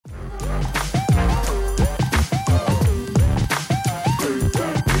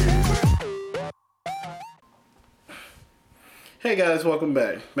Hey guys, welcome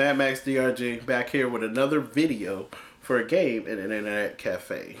back. Mad Max DRG back here with another video for a game in an internet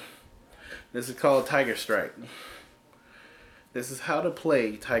cafe. This is called Tiger Strike. This is how to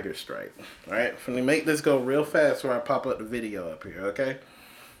play Tiger Strike. Alright, I'm gonna make this go real fast where I pop up the video up here, okay?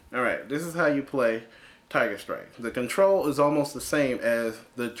 Alright, this is how you play Tiger Strike. The control is almost the same as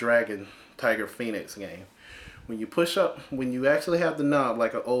the Dragon Tiger Phoenix game. When you push up, when you actually have the knob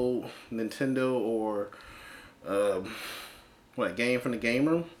like an old Nintendo or game from the game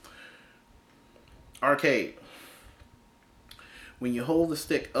room? Arcade. When you hold the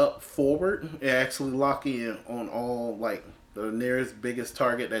stick up forward, it actually lock in on all like the nearest biggest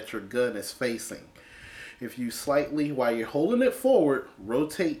target that your gun is facing. If you slightly, while you're holding it forward,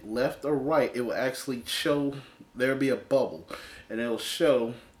 rotate left or right, it will actually show, there'll be a bubble and it'll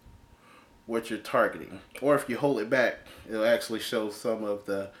show what you're targeting. Or if you hold it back, it'll actually show some of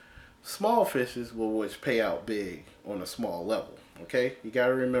the small fishes which pay out big on a small level. Okay, you got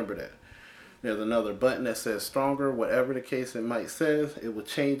to remember that. There's another button that says stronger, whatever the case it might says. It will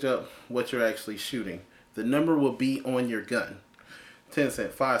change up what you're actually shooting. The number will be on your gun. 10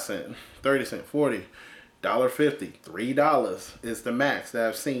 cent, 5 cent, 30 cent, 40, $1.50, $3 is the max that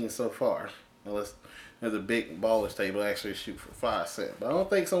I've seen so far. Unless there's a big baller's table actually shoot for 5 cents. But I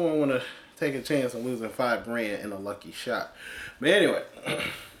don't think someone want to take a chance on losing $5 grand in a lucky shot. But anyway.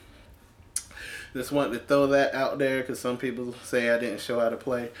 Just wanted to throw that out there because some people say I didn't show how to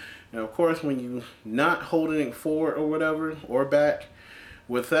play. And of course, when you not holding it forward or whatever, or back,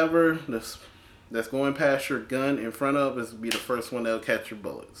 whatever that's going past your gun in front of is be the first one that'll catch your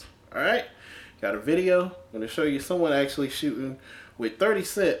bullets. Alright? Got a video. I'm going to show you someone actually shooting with 30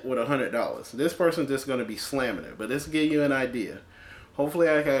 cents with $100. This person's just going to be slamming it, but this will give you an idea. Hopefully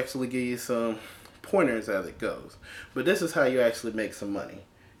I can actually give you some pointers as it goes. But this is how you actually make some money.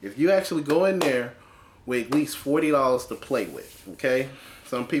 If you actually go in there with at least $40 to play with, okay?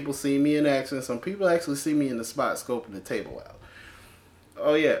 Some people see me in action. Some people actually see me in the spot scoping the table out.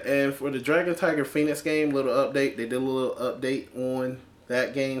 Oh yeah, and for the Dragon Tiger Phoenix game, little update. They did a little update on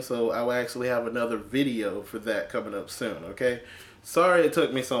that game, so I will actually have another video for that coming up soon, okay? Sorry it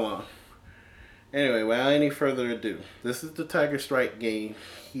took me so long. Anyway, without any further ado, this is the Tiger Strike game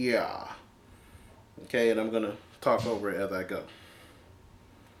here. Okay, and I'm going to talk over it as I go.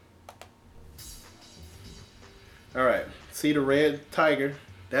 Alright, see the red tiger?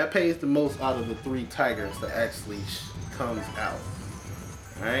 That pays the most out of the 3 tigers that actually comes out.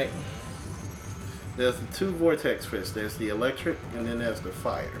 Alright? There's the 2 vortex fish. There's the electric and then there's the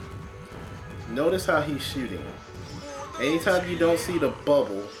fire. Notice how he's shooting. Anytime you don't see the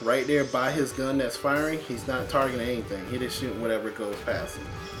bubble right there by his gun that's firing, he's not targeting anything. He's just shooting whatever goes past him.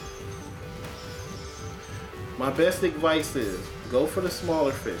 My best advice is go for the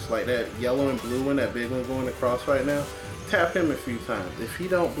smaller fish, like that yellow and blue one, that big one going across right now. Tap him a few times. If he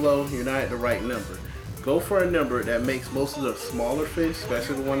don't blow, you're not at the right number. Go for a number that makes most of the smaller fish,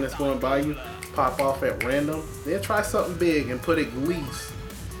 especially the one that's going by you, pop off at random. Then try something big and put at least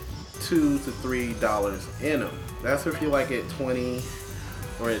 $2 to $3 in them. That's if you like at 20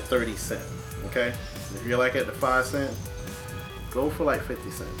 or at 30 cents. Okay? If you're like at the 5 cent, go for like 50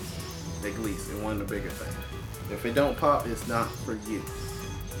 cents at least in one of the bigger things. If it don't pop, it's not for you.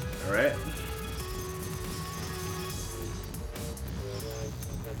 Alright?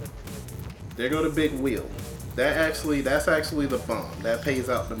 There go the big wheel. That's actually the bomb. That pays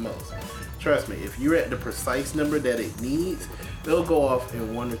out the most. Trust me, if you're at the precise number that it needs, it'll go off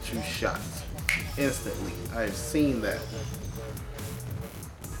in 1 or 2 shots. Instantly. I've seen that.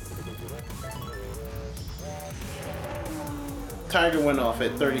 Tiger went off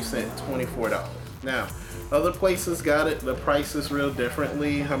at 30 cents, $24. Now, other places got it, the prices real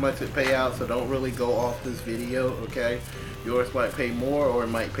differently, how much it pay out, so don't really go off this video, okay? Yours might pay more or it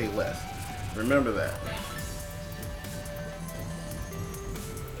might pay less. Remember that.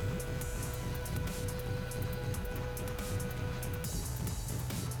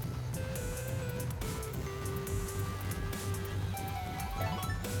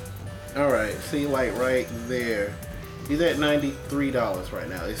 Alright, see like right there. He's at $93 right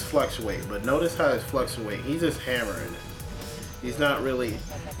now. It's fluctuating, but notice how it's fluctuating. He's just hammering it. He's not really...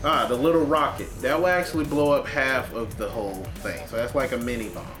 the little rocket. That will actually blow up half of the whole thing. So that's like a mini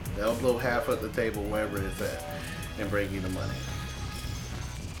bomb. That'll blow half of the table wherever it's at and bring you the money.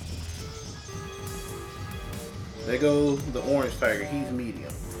 There goes the orange tiger. He's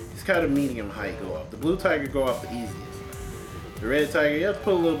medium. He's kind of medium height go off. The blue tiger go off the easiest. The red tiger, you have to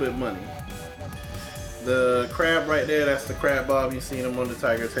put a little bit of money. The crab right there, that's the crab bob. You've seen him on the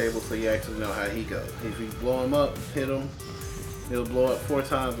tiger table, so you actually know how he goes. If you blow him up, hit him, he'll blow up 4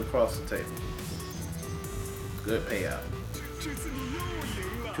 times across the table. Good payout.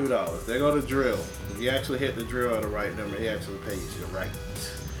 $2. There go the drill. If you actually hit the drill at the right number, he actually pays you right.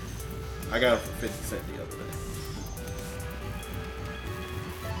 I got it for 50 cents the other day.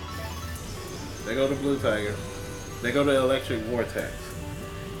 There go the Blue Tiger. There go the Electric Vortex.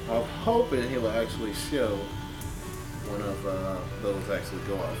 I'm hoping he'll actually show one of those actually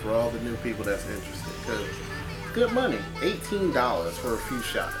go off for all the new people that's interested. Because good money, $18 for a few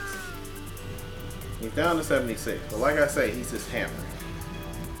shots. He's down to 76, but like I say, he's just hammered.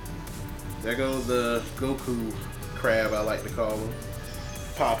 There goes the Goku crab, I like to call him.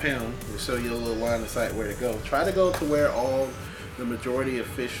 Pop him to show you a little line of sight where to go. Try to go to where all the majority of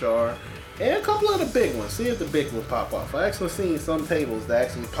fish are, and a couple of the big ones. See if the big one pop off. I actually seen some tables that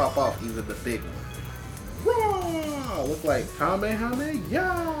actually pop off either the big one. Raw! Look like Kamehameha.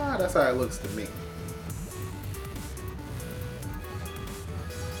 Yeah, that's how it looks to me.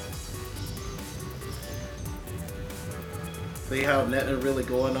 See how nothing really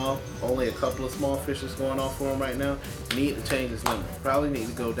going off? Only a couple of small fishes going off for him right now. Need to change his number. Probably need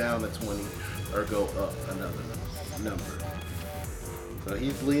to go down to 20 or go up another number. So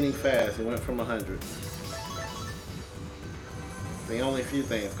he's bleeding fast. He went from 100. The only few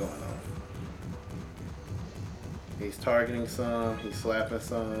things going on. He's targeting some. He's slapping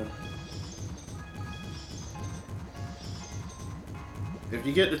some. If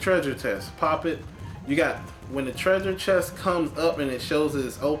you get the treasure chest, pop it. You got, when the treasure chest comes up and it shows that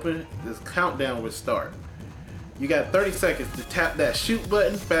it's open, this countdown will start. You got 30 seconds to tap that shoot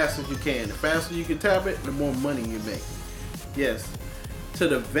button fast as you can. The faster you can tap it, the more money you make. Yes. To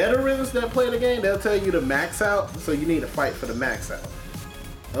the veterans that play the game, they'll tell you to max out, so you need to fight for the max out.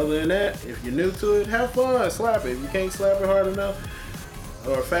 Other than that, if you're new to it, have fun, slap it. If you can't slap it hard enough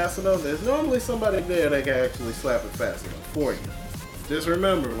or fast enough, there's normally somebody there that can actually slap it fast enough for you. Just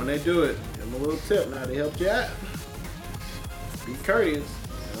remember, when they do it, give them a little tip now to help you out. Be courteous.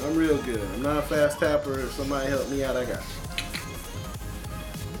 I'm real good. I'm not a fast tapper. If somebody help me out, I got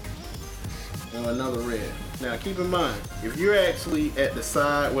you. Now another red. Now keep in mind, if you're actually at the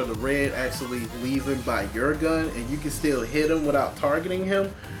side where the red actually leaving by your gun and you can still hit him without targeting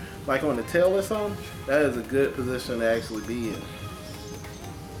him, like on the tail or something, that is a good position to actually be in.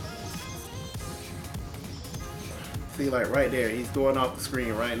 See, like right there, he's going off the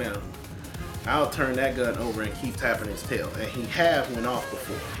screen right now. I'll turn that gun over and keep tapping his tail, and he have went off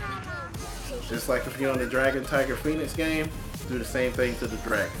before. Just like if you're on the Dragon Tiger Phoenix game, do the same thing to the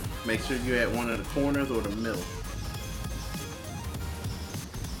dragon. Make sure you're at one of the corners or the middle.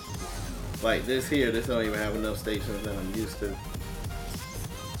 Like this here, this don't even have enough stations that I'm used to.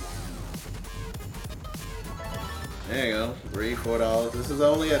 There you go, $3, $4. This is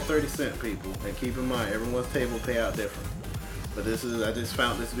only at 30 cents, people. And keep in mind, everyone's table payout different. But this is, I just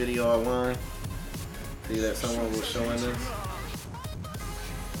found this video online. See that someone was showing this.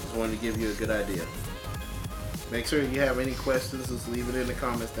 Just wanted to give you a good idea. Make sure if you have any questions, just leave it in the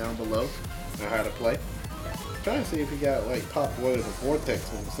comments down below on how to play. Try and see if you got like top one of the vortex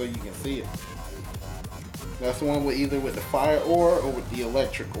one so you can see it. That's the one with either with the fire ore or with the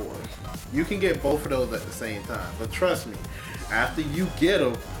electric ore. You can get both of those at the same time, but trust me, after you get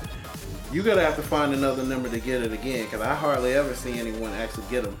them, you're gonna have to find another number to get it again, because I hardly ever see anyone actually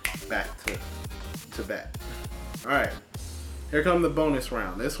get them back to back. All right, here come the bonus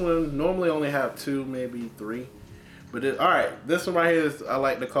round. This one normally only have 2, maybe 3, but all right, this one right here is I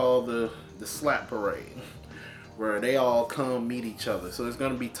like to call the slap parade, where they all come meet each other. So it's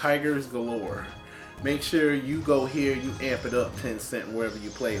gonna be tigers galore. Make sure you go here, you amp it up 10 cents wherever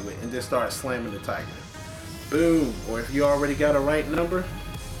you play with, and just start slamming the tiger. Boom. Or if you already got a right number,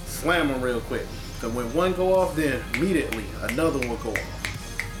 slam them real quick. So when one go off, then immediately another one go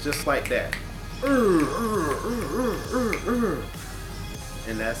off. Just like that.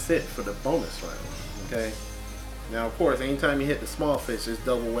 And that's it for the bonus round. Okay. Now of course, anytime you hit the small fish, it's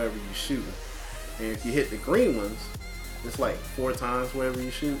double wherever you shoot. And if you hit the green ones, it's like 4 times wherever you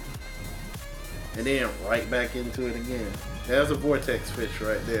shoot. And then right back into it again. There's a vortex fish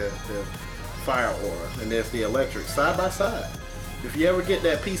right there, the fire aura, and there's the electric side by side. If you ever get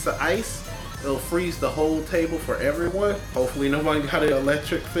that piece of ice, it'll freeze the whole table for everyone. Hopefully nobody got an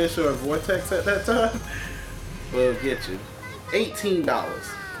electric fish or a vortex at that time. We'll get you $18.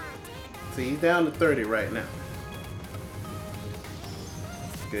 See, he's down to 30 right now.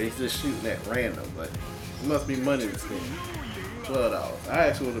 Okay, he's just shooting at random, but it must be money to spend. $12. I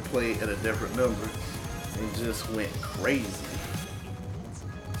actually would have played at a different number and just went crazy.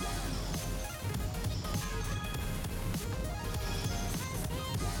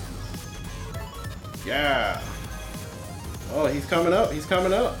 Yeah. Oh, he's coming up. He's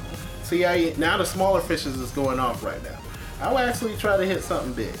coming up. See how now the smaller fishes is going off right now. I'll actually try to hit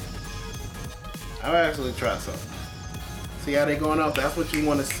something big. I'll actually try something. See how they going off? That's what you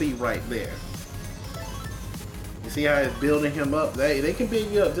want to see right there. You see how it's building him up? They can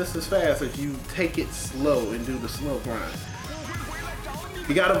build you up just as fast if you take it slow and do the slow grind.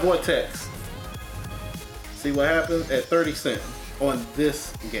 You got a vortex. See what happens at 30 cents on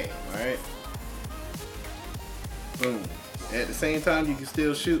this game, alright? Boom. At the same time, you can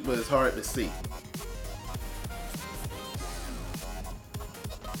still shoot, but it's hard to see.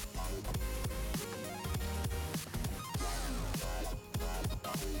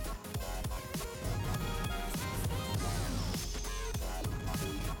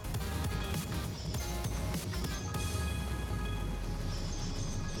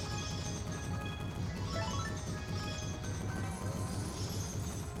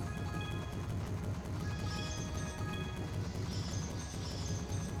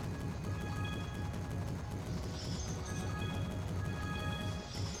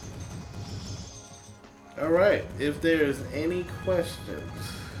 Alright, if there's any questions,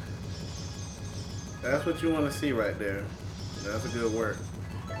 that's what you want to see right there. That's a good work.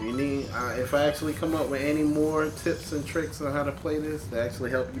 You need, if I actually come up with any more tips and tricks on how to play this to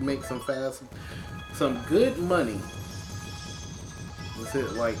actually help you make some good money, just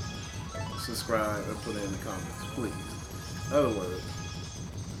hit like, subscribe, and put it in the comments, please. In other words,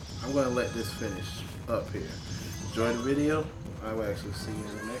 I'm going to let this finish up here. Enjoy the video. I will actually see you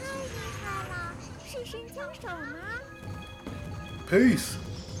in the next one. Peace.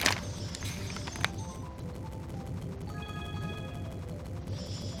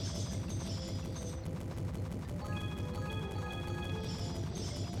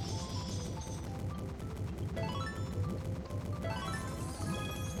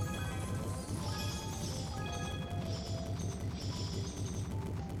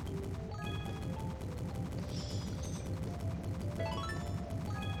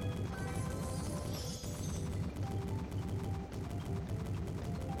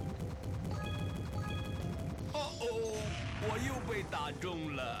 Oh， 我又被打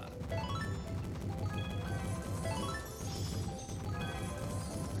中了。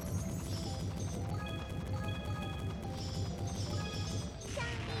上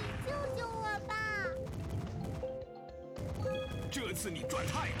帝，救救我吧！这次你赚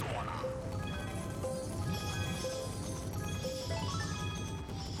太多了。